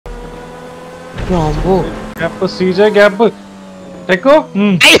Gap, CJ gap. Teko?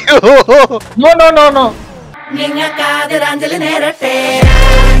 No, no, no, no.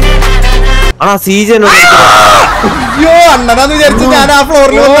 Ah, CJ no. Yo, അണ്ണനാന്ന് വിചാരിച്ചു ഞാൻ ആ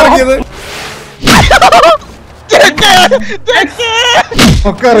ഫ്ലോറിൽ വന്നിറങ്ങിയത്.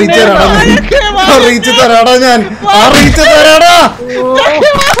 ഒക്കെ റീച്ച് തരാടാ ഞാൻ.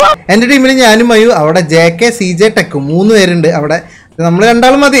 എന്റെ ടീമിൽ ഞാനും മയു, അവിടെ JK CJ ടെക് 3 പേരുണ്ട് അവിടെ. നമ്മള്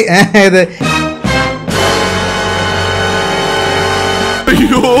രണ്ടാളും മതി. ഏത്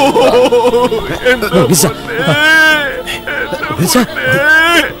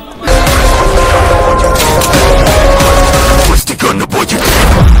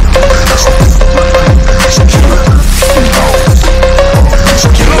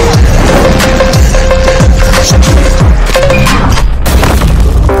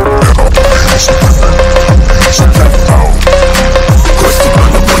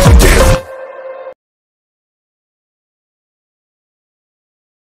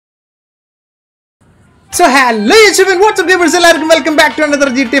So hello YouTube, what's up gamers, എല്ലാവർക്കും welcome back to another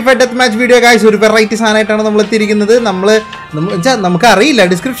GTA 5 death match video guys. ഒരു വെറൈറ്റി സാധനമായിട്ടാണ് നമ്മൾ എത്തിയിരിക്കുന്നത്. നമുക്ക് അറിയില്ല,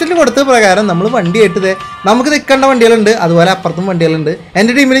 ഡിസ്ക്രിപ്ഷനിൽ കൊടുത്ത പ്രകാരം നമ്മൾ വണ്ടിയായിട്ട് നമുക്ക് നിൽക്കേണ്ട വണ്ടികളുണ്ട്, അതുപോലെ അപ്പുറത്തും വണ്ടികളുണ്ട്.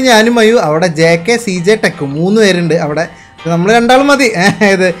 എൻ്റെ ടീമിൽ ഞാനും മയു, അവിടെ JK CJ ടെക് 3 പേരുണ്ട് അവിടെ. നമ്മൾ രണ്ടാളും മതി.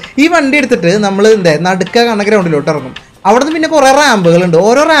 ഈ വണ്ടി എടുത്തിട്ട് നമ്മൾ നടുക്ക കണ ഗ്രൗണ്ടിലോട്ട് ഇറങ്ങും. അവിടെ നിന്ന് പിന്നെ കുറേ റാമ്പുകളുണ്ട്.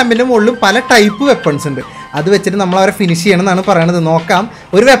 ഓരോ റാമ്പിൻ്റെ മുകളിലും പല ടൈപ്പ് വെപ്പൺസ് ഉണ്ട്. അത് വെച്ചിട്ട് നമ്മൾ അവരെ ഫിനിഷ് ചെയ്യണം എന്നാണ് പറയണത്. നോക്കാം,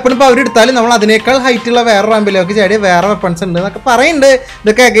 ഒരു വെപ്പൺ ഇപ്പോൾ അവരെടുത്താലും നമ്മൾ അതിനേക്കാൾ ഹൈറ്റുള്ള വേറെ റാമ്പിലേക്ക് ചാടിയ വേറെ വെപ്പൺസ് ഉണ്ട് എന്നൊക്കെ പറയുന്നുണ്ട്.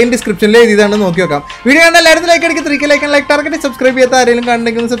 ഇതൊക്കെ അഗൈൻ ഡിസ്ക്രിപ്ഷനിൽ എഴുതിയതാണ്, നോക്കി നോക്കാം. വീഡിയോ കണ്ട എല്ലാവരും ലൈക്ക് അടിക്കുക, 3K ലൈക്ക് ടാർഗറ്റ്. സബ്സ്ക്രൈബ് ചെയ്യാത്ത ആരെങ്കിലും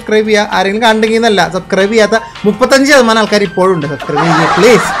കണ്ടെങ്കിൽ സബ്സ്ക്രൈബ് ചെയ്യുക. ആരെങ്കിലും കണ്ടെങ്കിൽ എന്നല്ല, സബ്സ്ക്രൈബ് ചെയ്യാത്ത 35% ആൾക്കാർ ഇപ്പോഴും ഉണ്ട്. സബ്സ്ക്രൈബ് ചെയ്യുക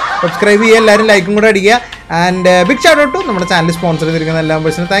പ്ലീസ്, സബ്സ്ക്രൈബ് ചെയ്യുക. എല്ലാവരും ലൈക്കും കൂടെ അടിക്കുക. And big shout out to നമ്മുടെ ചാനൽ സ്പോൺസർ ചെയ്തിരിക്കുന്ന എല്ലാ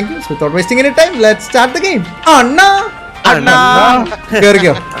പേഴ്സണും thank you. Without wasting any time let's start the game.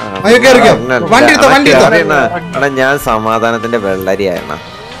 ഞാൻ സമാധാനത്തിന്റെ വെള്ളരിയായിരുന്നു.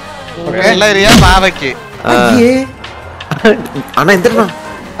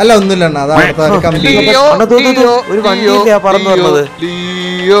 അല്ല ഒന്നുമില്ല, ഒരു വണ്ടിയില്ല പറന്നു പറഞ്ഞത്.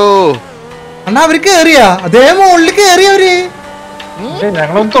 അണ്ണാ അവര് കേറിയാ, അതേ മുകളിൽ കേറിയവര്.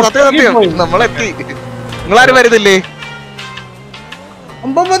 നമ്മളെത്തി, നിങ്ങളാരും വരുന്നില്ലേ?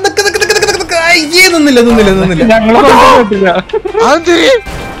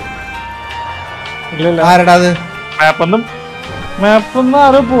 ആരടാ അത്?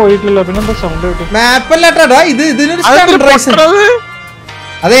 പോയിട്ടില്ല. പിന്നെന്താ സൗണ്ട് കിട്ടും? മാപ്പല്ലാട്ടാ ഇത്. ഇതിനൊരു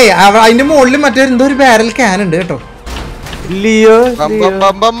അതെ, അതിന്റെ മുകളിൽ മറ്റേ എന്തോ ഒരു ബാരൽ ക്യാൻ ഉണ്ട് കേട്ടോ.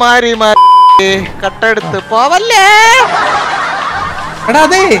 കട്ടെടുത്ത് പോവല്ലേ എടാ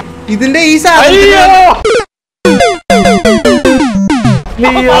അതെ, ഇതിന്റെ ഈ സാധനം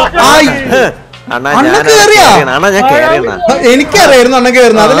എനിക്കറിയായിരുന്നു അണ്ണ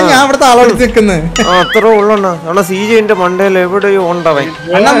കേറുന്ന. അതില് ഞാൻ ഇവിടെ താളടിച്ച് നിൽക്കുന്നത്. അത്ര ഉള്ളണ്ണ CJന്റെ മണ്ടയിൽ എവിടെയോ ഉണ്ടവൻ.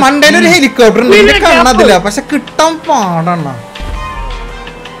 അണ്ണാ മണ്ടയിൽ ഒരു ഹെലികോപ്റ്റർ ഉണ്ട്, കാണത്തില്ല, പക്ഷെ കിട്ടാൻ പാടണ്ണ.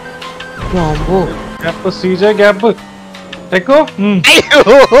 CJ gap. Teko?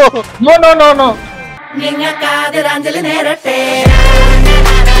 No, no, no, no.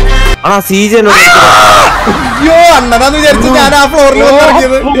 CJ no. അയ്യോ അണ്ണനാന്ന് വിചാരിച്ചു ഞാൻ ആ ഫ്ലോറിൽ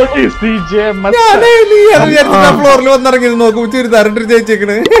വന്നിറങ്ങിയത്. ഫ്ലോറിൽ വന്നിറങ്ങിയത് നോക്കും ചുരിദാറിട്ട്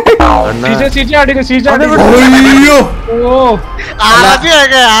ചേച്ചേക്കണ്.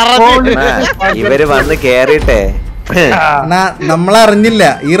 ഇവര് വന്ന് കേറിട്ടെ നമ്മളറിഞ്ഞില്ല.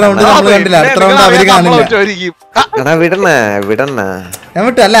 ഈ റൗണ്ട് നമ്മൾ കണ്ടില്ല, അടുത്ത റൗണ്ട് അവര് കാണില്ല. വിടണ ഞാൻ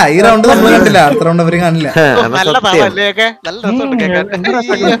വിട്ടു. അല്ല, ഈ റൗണ്ട് നമ്മൾ കണ്ടില്ല, അടുത്ത റൗണ്ട് അവര് കാണില്ല.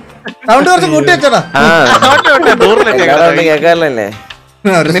 സൗണ്ട് കുറച്ച് കൂട്ടി വെച്ചോടാ. കേക്കാറല്ലേ?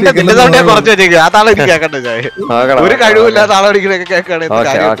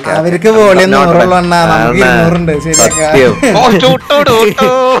 അവർക്ക് വോളിയം 100 എണ്ണ, നമുക്ക് 200 ശരിയാക്കാം.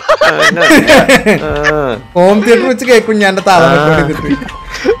 ഹോം തിയേറ്റർ വെച്ച് കേൾക്കും ഞാൻ താളം.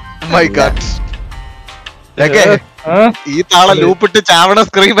 ഈ താളം ലൂപ്പിട്ട് ചാവണ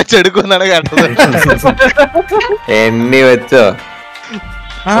സ്ക്രീൻ വെച്ച് എടുക്കുമെന്നാണ് കേട്ടത്. എണ്ണി വെച്ചോ?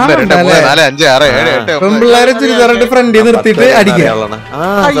 പെൺപിള്ളേരെ ചുരിദാറിട്ട് ഫ്രണ്ടിൽ നിർത്തിയിട്ട് അടിക്കുക.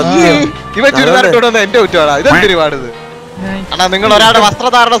 ഇവ ചുരിദാറിട്ടോടെ എന്റെ കുറ്റമാണ്. ഇതെന്തൊരു പാടിത്? അണ്ണാ, നിങ്ങൾ ഒരാളുടെ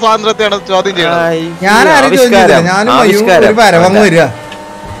വസ്ത്രധാരണ സ്വാതന്ത്ര്യത്തെയാണ് ചോദ്യം ചെയ്യണത്. ഞാൻ ആരും ചോദ്യം ചെയ്തില്ല. ഞാനും ഒരു പരവങ്ങ് വരിക.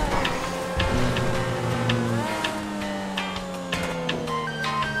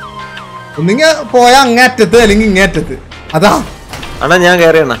 ഒന്നിങ്ങ പോയ അങ്ങേറ്റത്ത് അല്ലെങ്കിൽ ഇങ്ങേറ്റത്ത്. അതാ അണ്ണാ ഞാൻ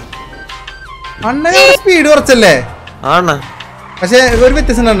കേറിയണ്ണ. അണ്ണ സ്പീഡ് കുറച്ചല്ലേ? ആണ, പക്ഷെ ഒരു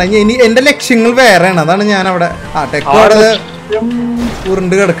വ്യത്യാസം ഇനി എന്റെ ലക്ഷ്യങ്ങൾ വേറെയാണ്. അതാണ് ഞാൻ അവിടെ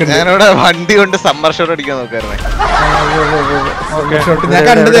ഉരുണ്ട് കിടക്കണ്ട. ഞാനിവിടെ വണ്ടി കൊണ്ട് സമ്മർ ഷോട്ട് അടിക്കാൻ നോക്കായിരുന്നേ. ഞാൻ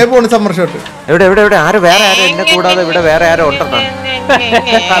കണ്ടതേ പോണു സമ്മർ ഷോട്ട്. എവിടെ എവിടെ എവിടെ ആര് വേറെ ആരും എന്നെ കൂടാതെ ഇവിടെ വേറെ ആരും ഉണ്ടെന്നാ?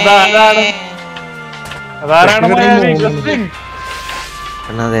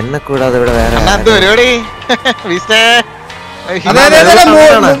 അത് എന്നെ കൂടാതെ ഇവിടെ വേറെ പരിപാടി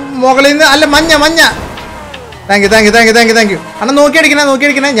മുകളിൽ നിന്ന് അല്ല മഞ്ഞ മഞ്ഞ. Thank you thank you thank you thank you thank you. അണ്ണാ നോക്കി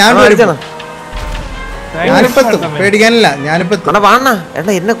അടിക്കണേ. ഞാനിപ്പോ പേടിക്കാനില്ല. ഞാനിപ്പോ വാണ എണ്ണ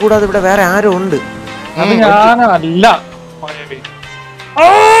എന്നെ കൂടാതെ ഇവിടെ വേറെ ആരും ഉണ്ട്.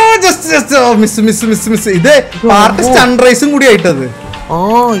 ഇത് പാർട്ട് സൺറൈസും കൂടി ആയിട്ടത്.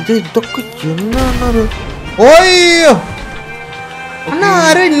 ഇത് ഇതൊക്കെ എന്നാണത്? ഓയ്യോ അണ്ണാ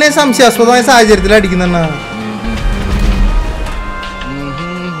ആരും ഇന്നെ സംശയാസ്പദമായ സാഹചര്യത്തിൽ അടിക്കുന്ന.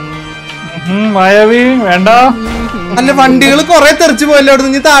 മായാവി വേണ്ട. അല്ല വണ്ടികൾ കൊറേ തെറിച്ചു പോയല്ലോ അവിടെ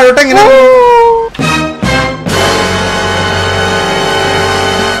നിന്ന് താഴോട്ട്. എങ്ങനെ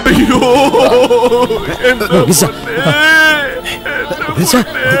അയ്യോ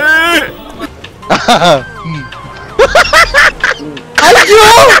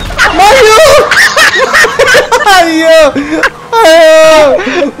അയ്യോ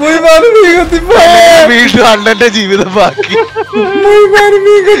വീണ്ടും അണ്ണന്റെ ജീവിതം ബാക്കി.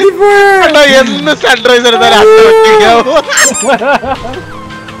 എന്ന് സൺറൈസ്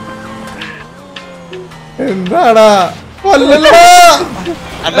എന്താടാ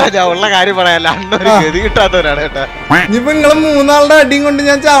അണ്ണാ ഞാൻ ഉള്ള കാര്യം പറയാല്ല. അണ്ണ ഒരു ഗതി കിട്ടാത്തവരാണ് കേട്ടാ. ഇനിയിപ്പോ നിങ്ങളെ മൂന്നാളുടെ അടിയും കൊണ്ട്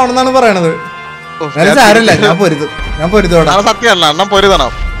ഞാൻ ചാവണമെന്നാണ് പറയണത്. സാരല്ല ഞാൻ പൊരുതോടാ. സത്യമല്ല അണ്ണൻ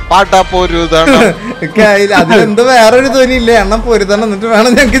പൊരുതണം. പാട്ടാ പൊരുതണം. അതിലെന്ത് വേറൊരു ധ്വനി ഇല്ലേ? അണ്ണൻ പൊരുതണം എന്നിട്ട്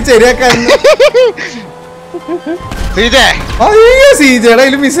വേണം ഞങ്ങക്ക് ശരിയാക്കാൻ. അയ്യോ സീജയുടെ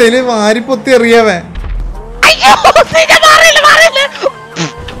അതിൽ മിസൈല് മാരി പൊത്തി എറിയാവേ.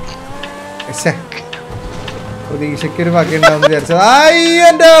 പ്രതീക്ഷയ്ക്കൊരു വക ഉണ്ടാവും വിചാരിച്ചത്. അയ്യോ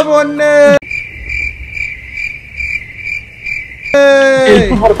എന്റെ പൊന്നെ.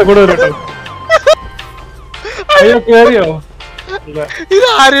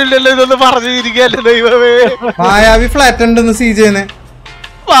 ഇതാരുമില്ലല്ലോ ഇതൊന്ന് പറഞ്ഞിരിക്കല്ലോ ദൈവമേ. മായാവി ഫ്ലാറ്റ് ഉണ്ടെന്ന് സീജേനെ.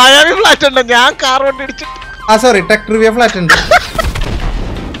 മായാവി ഫ്ലാറ്റ് ഉണ്ടോ? ഞാൻ കാർ കൊണ്ട് ഇടിച്ചിട്ട്. സോറി ടെക് റിവ്യൂ ഫ്ലാറ്റ് ഉണ്ട്.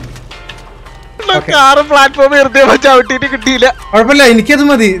 കാറ് പ്ലാറ്റ്ഫോം ചവിട്ടിട്ട് കിട്ടിയില്ല. കുഴപ്പമില്ല എനിക്കത്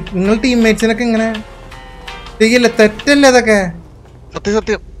മതി. നിങ്ങൾ ടീംമേറ്റ്സിനൊക്കെ ഇങ്ങനെ ചെയ്യല്ലേ? തെറ്റല്ലേ അതൊക്കെ? സത്യം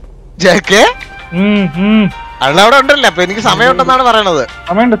സത്യം. ജെകെ അണ്ണവിടെ ഉണ്ടല്ലോ. അപ്പൊ എനിക്ക് സമയമുണ്ടെന്നാണ് പറയണത്.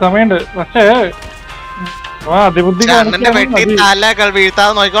 സമയമുണ്ട് പക്ഷേ അണ്ണന്റെ വെട്ടി തല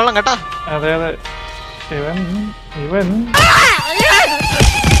വീഴ്ത്താതെ നോക്കിക്കോളാം കേട്ടോ. അതെ ഇവൻ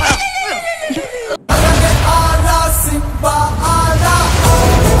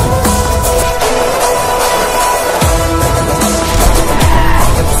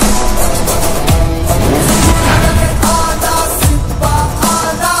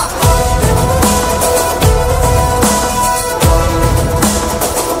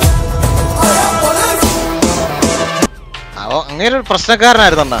അങ്ങനെ ഒരു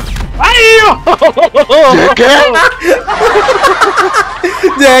പ്രശ്നക്കാരനായിരുന്നു.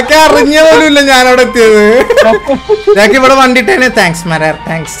 ജേക്കെ അറിഞ്ഞ പോലുമില്ല ഞാനവിടെ എത്തിയത്. ജേക്കെ ഇവിടെ വണ്ടിട്ടേനെ. Thanks Marar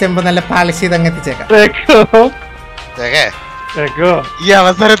thanks. ചെമ്പ് നല്ല പാലിഷ് ചെയ്ത് അങ്ങ് എത്തിച്ചേക്കാം. ഈ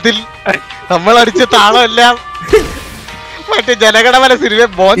അവസരത്തിൽ നമ്മൾ അടിച്ച താളമെല്ലാം മറ്റേ ജനഗണമന സിനിമ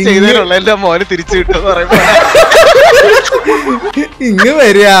മോൻ ചെയ്തതിനുള്ള എന്റെ മോന് തിരിച്ചു കിട്ടുമെന്ന് പറയുമ്പോ ഇങ്ങ്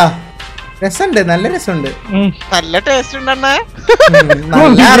വരിക. രസമുണ്ട്, നല്ല രസമുണ്ട്, നല്ല ടേസ്റ്റ് ഉണ്ടെണ്ണേ.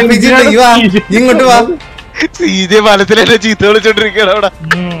 ഇങ്ങോട്ട് വാ. സീജെ മനസ്സിലെന്നെ ചീത്ത വിളിച്ചോണ്ടിരിക്കണം അവിടെ.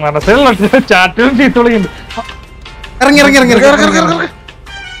 ചാറ്റിലും ചീത്ത വിളിക്കുന്നുണ്ട്. ഇറങ്ങി ഇറങ്ങി ഇറങ്ങി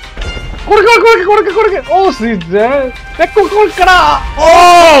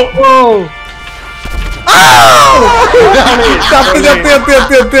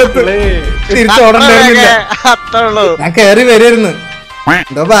തിരിച്ചോടണ്ടായിരുന്നില്ല. ഞാൻ കേറി വരുമായിരുന്നു.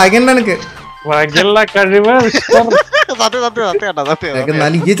 എന്തോ ഭാഗ്യം ഉണ്ട് എനിക്ക്. കഴിവ്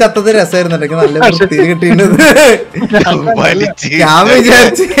എന്നാലും ഈ ചത്തത് രസമായിരുന്നു. എനിക്ക് നല്ല വൃത്തിയിൽ കിട്ടിയിരുന്നത്.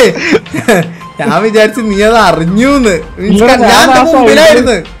 ഞാൻ വിചാരിച്ച് നീ അത് അറിഞ്ഞൂന്ന്. ഞാൻ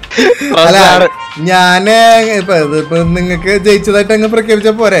മുമ്പിലായിരുന്നു. അല്ല ഞാന് ഇപ്പൊ നിങ്ങക്ക് ജയിച്ചതായിട്ട് അങ്ങ് പ്രഖ്യാപിച്ച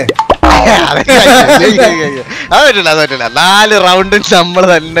പോരെ? അതല്ല 4 റൗണ്ടിൽ നമ്മൾ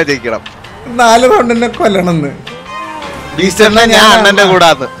തന്നെ ജയിക്കണം. 4 റൗണ്ടിനെ കൊല്ലണമെന്ന് ഞാൻ അണ്ണന്റെ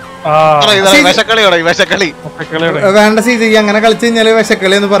കൂടാന്ന് വിശക്കളി വേണ്ട. സീജി അങ്ങനെ കളിച്ചു കഴിഞ്ഞാല്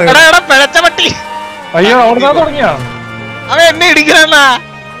വിശക്കളി എന്ന് പറയും. അയ്യോ അവൻ എന്നെ ഇടിക്കണ.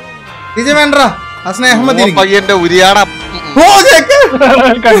 സീജി വേണ്ട, ആ സ്നേഹം മതി. പയ്യന്റെ ഉരിയാട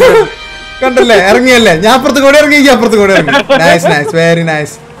കണ്ടല്ലേ? ഇറങ്ങിയല്ലേ? ഞാൻ അപ്പുറത്ത് കൂടെ ഇറങ്ങി, അപ്പുറത്ത് കൂടെ ഇറങ്ങി. Nice nice, very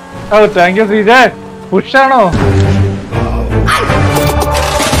nice. Thank you CJ. പുഷാണോ?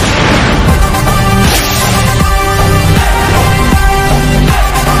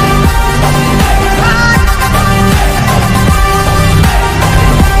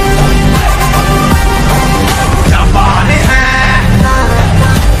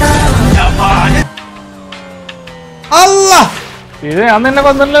 ഇത് ഞാൻ നിന്നെ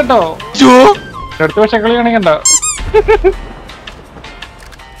കൊന്നല്ലോ കേട്ടോ. അടുത്ത പക്ഷെ കളി കാണിക്കണ്ട.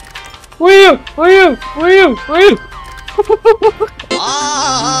 ഉയ്യോ ഉയ്യോ ഉയ്യോ ഉയ്യോ.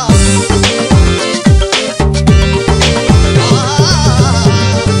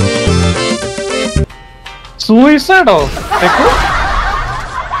 സൂയിസൈഡോ?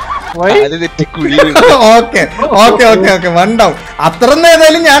 Okay okay okay okay വണ്ടാവും. അത്ര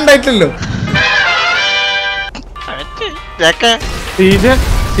ഏതായാലും ഞാൻ ഉണ്ടായിട്ടില്ലല്ലോ.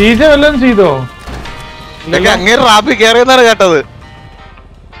 വല്ലതും ചെയ്തോ? അങ്ങേര് റാപ്പി കേറിയെന്നാണ് കേട്ടത്.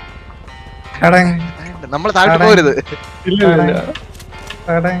 നമ്മൾ താഴ്ത്തു പോരുത്.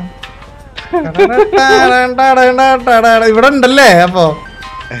 ഇവിടെ ഉണ്ടല്ലേ അപ്പൊ?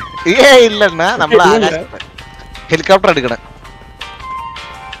 ഇല്ലെന്നാ നമ്മള് ഹെലികോപ്റ്റർ എടുക്കണ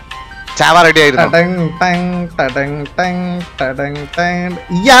ചാവ റെഡി ആയിരുന്നു.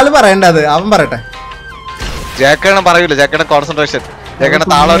 ഇയാള് പറയണ്ടത്, അവൻ പറയട്ടെ. ജേക്കണ പറയൂല, ജേക്കണ കോൺസെൻട്രേഷൻ, ജേക്കണ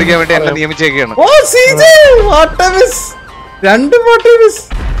താളം ഒരിക്കാൻ വേണ്ടി എന്നെ നിയമിച്ചേക്കാണ്.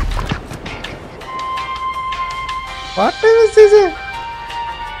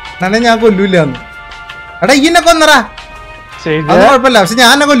 ഞാൻ കൊല്ലൂല. എടാ ഇന്നെ കൊന്നറാ, അത് കുഴപ്പമില്ല, പക്ഷെ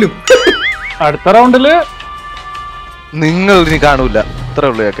ഞാൻ എന്നെ കൊല്ലും. അടുത്ത റൗണ്ടില് നിങ്ങൾ ഇനി കാണൂല. ഇത്ര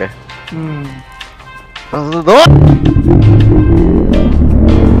ഉള്ളിയൊക്കെ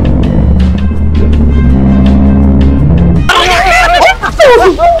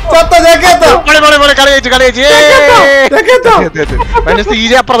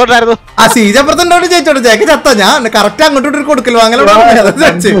അപ്പുറത്തോട്ട് ജയിച്ചോട്ടെ. ജേക്ക് ചത്ത, ഞാൻ കറക്റ്റ് അങ്ങോട്ട് കൊടുക്കലോ അങ്ങനെ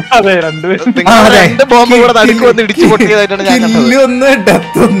ഒന്ന്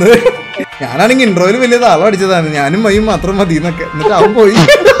ഡെത്ത് ഒന്ന്. ഞാനാണെങ്കിൽ ഇൻട്രോയില് വലിയ താളം അടിച്ചതാണ്, ഞാനും മയും മാത്രം മതി എന്നൊക്കെ. എന്നിട്ട് അവൻ പോയി.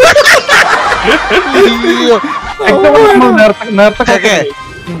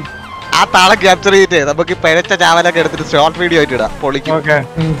 ആ താളം ക്യാപ്ചർ ചെയ്തിട്ട് നമുക്ക് പിഴച്ച ചാവലൊക്കെ എടുത്തിട്ട് ഷോർട്ട് വീഡിയോ ആയിട്ട് ഇടാം. പൊളിക്കും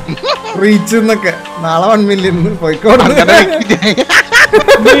റീച്ച് എന്നൊക്കെ. നാളെ 1 മില്യൺ പോയിക്കോട്ടെ.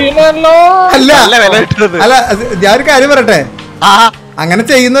 അല്ല അല്ല, ഞാനൊരു കാര്യം പറയട്ടെ, അങ്ങനെ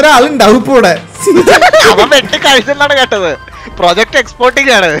ചെയ്യുന്ന ഒരാളുണ്ടാവും ഇപ്പൊ ഇവിടെ. അവൻ വെട്ടി കഴിച്ചെന്നാണ് കേട്ടത്. പ്രൊജക്ട്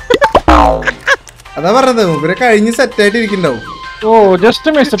എക്സ്പോർട്ടിംഗ് ആണ്. അതാ പറഞ്ഞത്, ഇവരെ കഴിഞ്ഞ് സെറ്റ് ആയിട്ട് ഇരിക്കണ്ടാവും.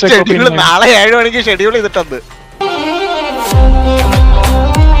 നാളെ 7 മണിക്ക് ഷെഡ്യൂൾ ചെയ്തിട്ടുണ്ട്.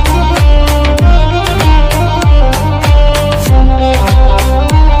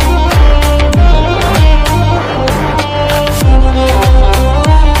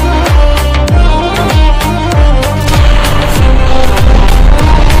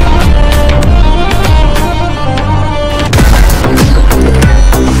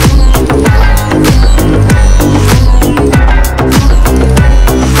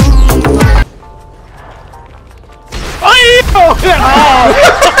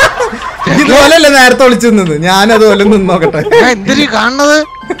 ഇതുപോലെയല്ലേ നേരത്തെ ഒളിച്ചു നിന്നത്, ഞാനതുപോലെ നിന്നോക്കട്ടെ. എന്തിനീ കാണുന്നത്?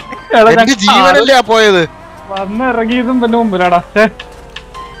 ജീവനല്ലേ പോയത്. വന്നിറങ്ങിയതും പിന്നെ മുമ്പിലാടാ.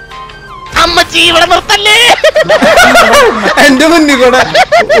 എന്റെ മുന്നിൽ കൂടെ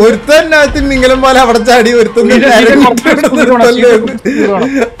ഒരുത്തൻ തിമിംഗലം പോലെ അവിടെ ചാടി, ഒരുത്തൻ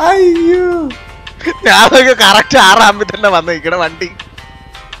അയ്യോ. ഞാനൊക്കെ കറക്റ്റ് 6 തന്നെ വന്നിരിക്കണ വണ്ടി.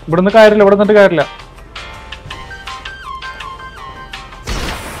 ഇവിടുന്ന് കാര്യമില്ല, ഇവിടെ നിന്നിട്ട് കാര്യമില്ല.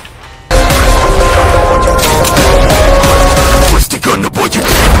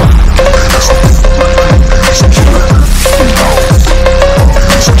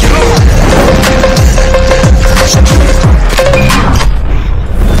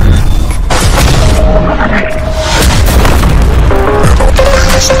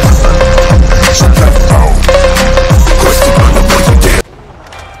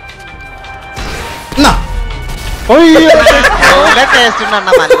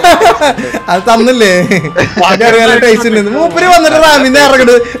 അത് തന്നില്ലേ, ടേസ്റ്റ് ഉണ്ട്. മൂപ്പര് വന്നിട്ട് റാമിന്ന്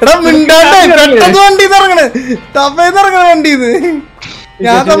ഇറങ്ങണ്. എടാ മിണ്ടാണ്ട് പെട്ടെന്ന് വണ്ടിന്ന് ഇറങ്ങണ്, ടപ്പേന്ന് ഇറങ്ങണ വണ്ടിന്ന്.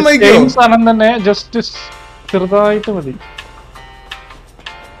 ഞാൻ സമ്മതിക്കും തന്നെ, ജസ്റ്റ് ചെറുതായിട്ട് മതി.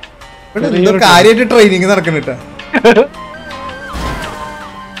 കാര്യമായിട്ട് ട്രെയിനിങ് നടക്കണിട്ടാ.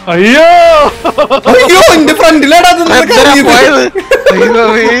 അയ്യോ അയ്യോ, എന്റെ ഫ്രണ്ടിലാടാ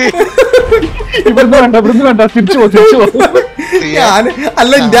ഞാൻ.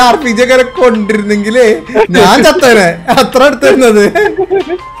 അല്ല, എന്റെ RPG ഒക്കെ കൊണ്ടിരുന്നെങ്കിലേ ഞാൻ ചത്തേനെ. അത്ര അടുത്തിരുന്നത്.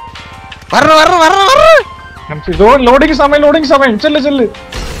 ലോഡിങ് സമയം ചെല്ല്.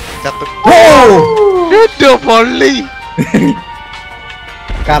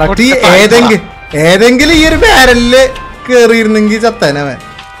 കറക്റ്റ് ഏതെങ്കിലും ഈ ഒരു ബാരലില് കേറിയിരുന്നെങ്കിൽ ചത്തേനവൻ.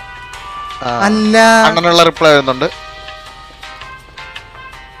 അല്ല, അങ്ങനെയുള്ള റിപ്ലൈ വരുന്നുണ്ട്.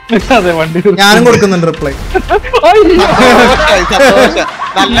 അതെ, വണ്ടി ഞാനും കൊടുക്കുന്നുണ്ട് റിപ്ലൈ.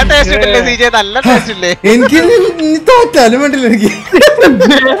 നല്ല ടേസ്റ്റ് ഇല്ലേ സീജെ? നല്ല ടേസ്റ്റ് ഇല്ലേ? എനിക്ക് ഇനി തോറ്റാലും വേണ്ടില്ല എനിക്ക്.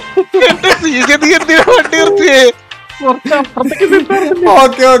 സീജെ നീ എന്തിനാ വണ്ടി നിർത്തിയേ?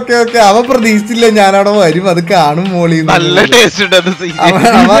 ഓക്കെ ഓക്കെ ഓക്കെ, അവ പ്രതീക്ഷിച്ചില്ല ഞാനവിടെ വരും, അത് കാണും മോളി. നല്ല ടേസ്റ്റ് ഉണ്ട് സീജെ.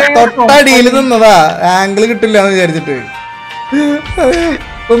 അവ തൊട്ടടിയിൽ നിന്നതാ, ആംഗിള് കിട്ടില്ല എന്ന് വിചാരിച്ചിട്ട്.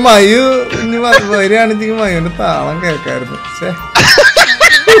 ഇപ്പൊ മയു ഇനി വരികയാണെങ്കിൽ മയുവിന്റെ താളം കേൾക്കായിരുന്നു.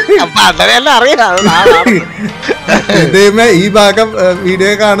 ഇതേമേ ഈ ഭാഗം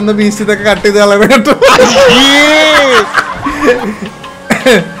വീഡിയോ കാണുന്ന ബീച്ച് ഇതൊക്കെ കട്ട് ചെയ്ത് കളയാൻ കേട്ടോ.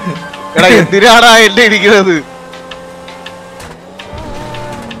 എന്തിനാടാ എന്നെ ഇരിക്കുന്നത്?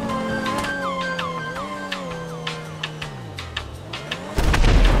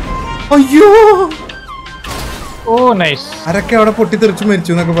 അയ്യോ, ഓ നൈസ്. ആരൊക്കെ അവിടെ പൊട്ടിത്തെറിച്ച്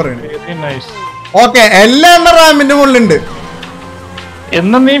മരിച്ചു എന്നൊക്കെ പറയുന്നത്. നൈസ്. ഓക്കെ, എല്ലാ എണ്ണ റാമിന്റെ മുകളിലുണ്ട്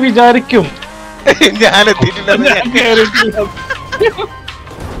എന്ന് നീ വിചാരിക്കും. ഞാൻ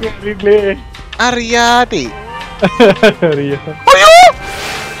അറിയാതെ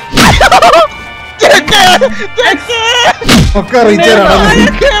ഒക്കെ അറിയിച്ചു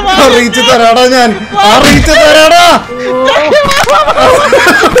തരാടാ ഞാൻ, അറിയിച്ചു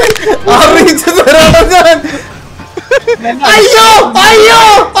തരാടാ ഞാൻ. അയ്യോ അയ്യോ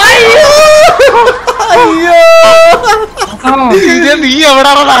അയ്യോ അയ്യോ, നീ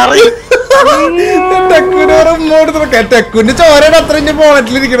എവിടാണെന്ന് അറിയും. ടെക്കുന്റെ ചോരയുടെ അത്ര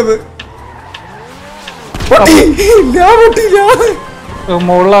ബോണറ്റിലിരിക്കണത്.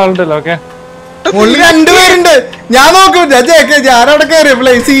 മുകളിൽ ആളുണ്ടല്ലോ. ഓക്കെ, മുകളിൽ രണ്ടുപേരുണ്ട്. ഞാൻ നോക്കും, ഞാനവിടെ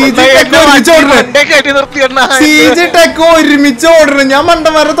കയറിയപ്പോഴേ സീജി ടെക്ക് ഒരുമിച്ച് ഓടണം. ഞാൻ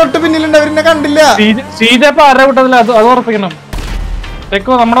മണ്ടന്മാരുടെ തൊട്ട് പിന്നിലുണ്ട്, അവരെന്നെ കണ്ടില്ല. സീജ ഇപ്പൊ ആരുടെ കൂട്ടത്തില? അത് ഉറപ്പിക്കണം.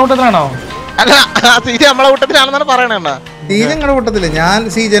 ടെക്കോ നമ്മുടെ കൂട്ടത്തിലാണോ? അല്ല, സീജ നമ്മളെ കൂട്ടത്തിലാണെന്നാണ് പറയണ. സീജ ഞങ്ങളുടെ കൂട്ടത്തില്. ഞാൻ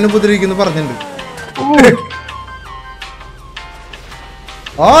സീജനെ ഉപദ്രവിക്കുന്നു പറഞ്ഞിട്ടുണ്ട്.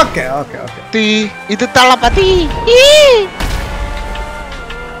 ഓക്കെ ഓക്കെ ഓക്കെ, ഇത് തള്ളപ്പത്തി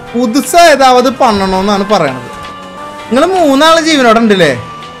പുതുസായതാവത് പണ്ണണോന്നാണ് പറയണത്. നിങ്ങള് 3 ആള് ജീവനോടെ ഉണ്ടല്ലേ?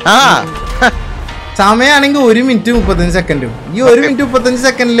 ആ, സമയാണെങ്കിൽ 1 മിനിറ്റ് 35 സെക്കൻഡും. ഈ 1 മിനിറ്റ് 35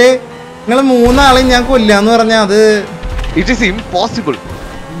 സെക്കൻഡില് നിങ്ങള് 3 ആളെയും ഞാൻ കൊല്ലാന്ന് പറഞ്ഞാ അത് ഇറ്റ് ഈസ് ഇംപോസിബിൾ.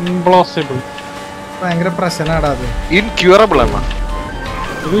 ഭയങ്കര പ്രശ്നമാടാ, അത് ഇൻക്യൂറബിൾ ആണ്.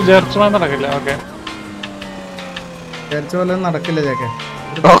 ഇത് വിചാരിച്ചാൽ നടക്കില്ല. ഓക്കെ, വിചാരിച്ച പോലെ നടക്കില്ല ചേക്കെ.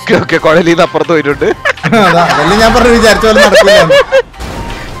 ഓക്കെ ഓക്കെ, കുഴലിന്ന് അപ്പുറത്ത് പോയിട്ടുണ്ട്. അതല്ലേ ഞാൻ പറഞ്ഞു, വിചാരിച്ച പോലെ നടക്കില്ല.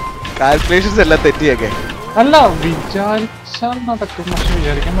 കാൽക്കുലേഷൻസ് എല്ലാം തെറ്റിയൊക്കെ. അല്ല, വിചാരിച്ചാൽ നടക്കും, പക്ഷെ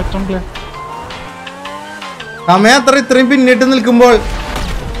വിചാരിക്കാൻ പറ്റില്ല. സമയം അത്ര ഇത്രയും പിന്നിട്ട് നിൽക്കുമ്പോൾ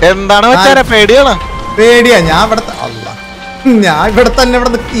എന്താണ് വെച്ചാ പേടിയാണ്? പേടിയാ. ഞാൻ ഇവിടെ തന്നെ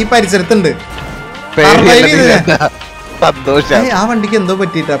ഈ പരിസരത്തുണ്ട്. സന്തോഷം. ആ വണ്ടിക്ക് എന്തോ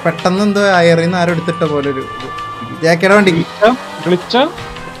പറ്റിയിട്ടാ, പെട്ടെന്ന് എന്തോ അയറിന്ന് ആരും എടുത്തിട്ട പോലെ ഒരു ജാക്കയുടെ വണ്ടിക്ക്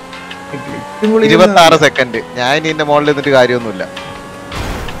 26 സെക്കൻഡ്. ഞാൻ ഇനി എന്റെ മോളിൽ നിന്നിട്ട് കാര്യമൊന്നുമില്ല.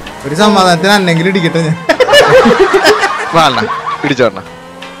 ഒരു സമാധാനത്തിന് അന്നെങ്കിലും ഇടിക്കട്ടെ ഞാൻ. ഇടിച്ചോണ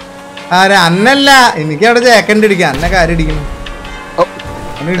ആരെ അന്നല്ല, എനിക്ക് അവിടെ ജാക്കണ്ട് ഇടിക്കാം. അന്ന കാര്യം ഇടിക്കണം.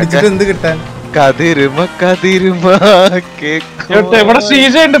 ഇടിച്ചിട്ട് എന്ത് കിട്ടാൻ? ഇവിടെ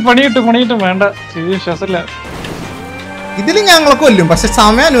സീജ ഉണ്ട്. പണി കിട്ടും. വേണ്ട, സീജ വിശ്വാസമില്ല. ഇതില് ഞങ്ങളെ കൊല്ലും, പക്ഷെ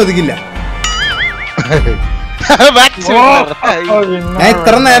സമയം അനുവദിക്കില്ല. ഞാൻ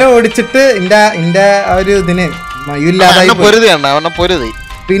ഇത്ര നേരം ഓടിച്ചിട്ട് എന്റെ ആ ഒരു ഇതിന് മയുല്ലാതായി.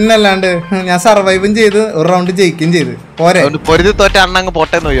 പിന്നല്ലാണ്ട് ഞാൻ സർവൈവും ചെയ്ത് ഒരു റൗണ്ട് ജയിക്കുകയും ചെയ്ത്. പോരെ, പൊരുതി തോറ്റ അണ്ണങ്ങ്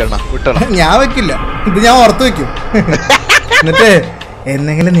പോട്ടെന്ന് ഞാൻ വെക്കില്ല, ഇത് ഞാൻ ഓർത്ത് വെക്കും. എന്നിട്ട്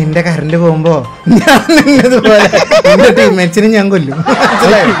എന്തെങ്കിലും നിന്റെ കറണ്ട് പോകുമ്പോ ഞാൻ നിന്നതുപോലെ എന്റെ ടീംമേറ്റ്സിനെ ഞാൻ കൊല്ലും.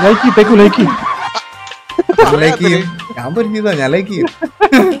 ഞാൻ പരിചയതാ, ഞാൻ ലൈക്ക് ചെയ്യും.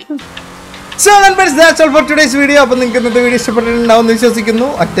 So then friends, that's all for today's video. അപ്പോൾ നിങ്ങൾക്ക് ഇന്നത്തെ വീഡിയോ ഇഷ്ടപ്പെട്ടിട്ടുണ്ടാവും എന്ന് വിശ്വസിക്കുന്നു.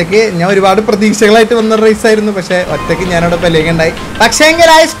 ഒറ്റയ്ക്ക് ഞാൻ ഒരുപാട് പ്രതീക്ഷകളായിട്ട് വന്ന റേസ് ആയിരുന്നു, പക്ഷേ ഒറ്റയ്ക്ക് ഞാനവിടെ പെലേക്കുണ്ടായി. പക്ഷേ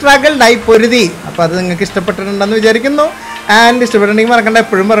എങ്കിലായി സ്ട്രഗിൾഡായി പൊരുതി. അപ്പോൾ അത് നിങ്ങൾക്ക് ഇഷ്ടപ്പെട്ടിട്ടുണ്ടെന്ന് വിചാരിക്കുന്നു. ആൻഡ് ഇഷ്ടപ്പെട്ടിട്ടുണ്ടെങ്കിൽ മറക്കണ്ട,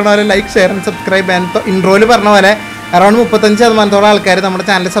 എപ്പോഴും പറയണ പോലെ like, share and subscribe. And ഇൻട്രോയിൽ പറഞ്ഞ പോലെ അറൗണ്ട് 35% ആൾക്കാർ നമ്മുടെ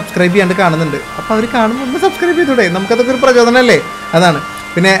ചാനൽ സബ്സ്ക്രൈബ് ചെയ്യാണ്ട് കാണുന്നുണ്ട്. അപ്പോൾ അവർ കാണുമ്പോൾ ഒന്ന് സബ്സ്ക്രൈബ് ചെയ്തൂടെ? നമുക്കതൊക്കെ ഒരു പ്രചോദനമല്ലേ? അതാണ്.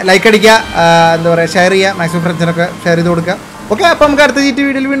 പിന്നെ ലൈക്ക് അടിക്കുക, എന്താ പറയുക, ഷെയർ ചെയ്യുക, മാക്സിമം ഫ്രണ്ട്സിനൊക്കെ ഷെയർ ചെയ്ത് കൊടുക്കുക. ഓക്കെ, അപ്പോൾ നമുക്ക് അടുത്ത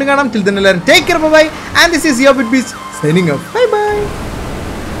വീഡിയോയിൽ വീണ്ടും കാണാം. ടിൽ ദെൻ എല്ലാവരും take care, by. And this is your bit beach signing off. Bye bye.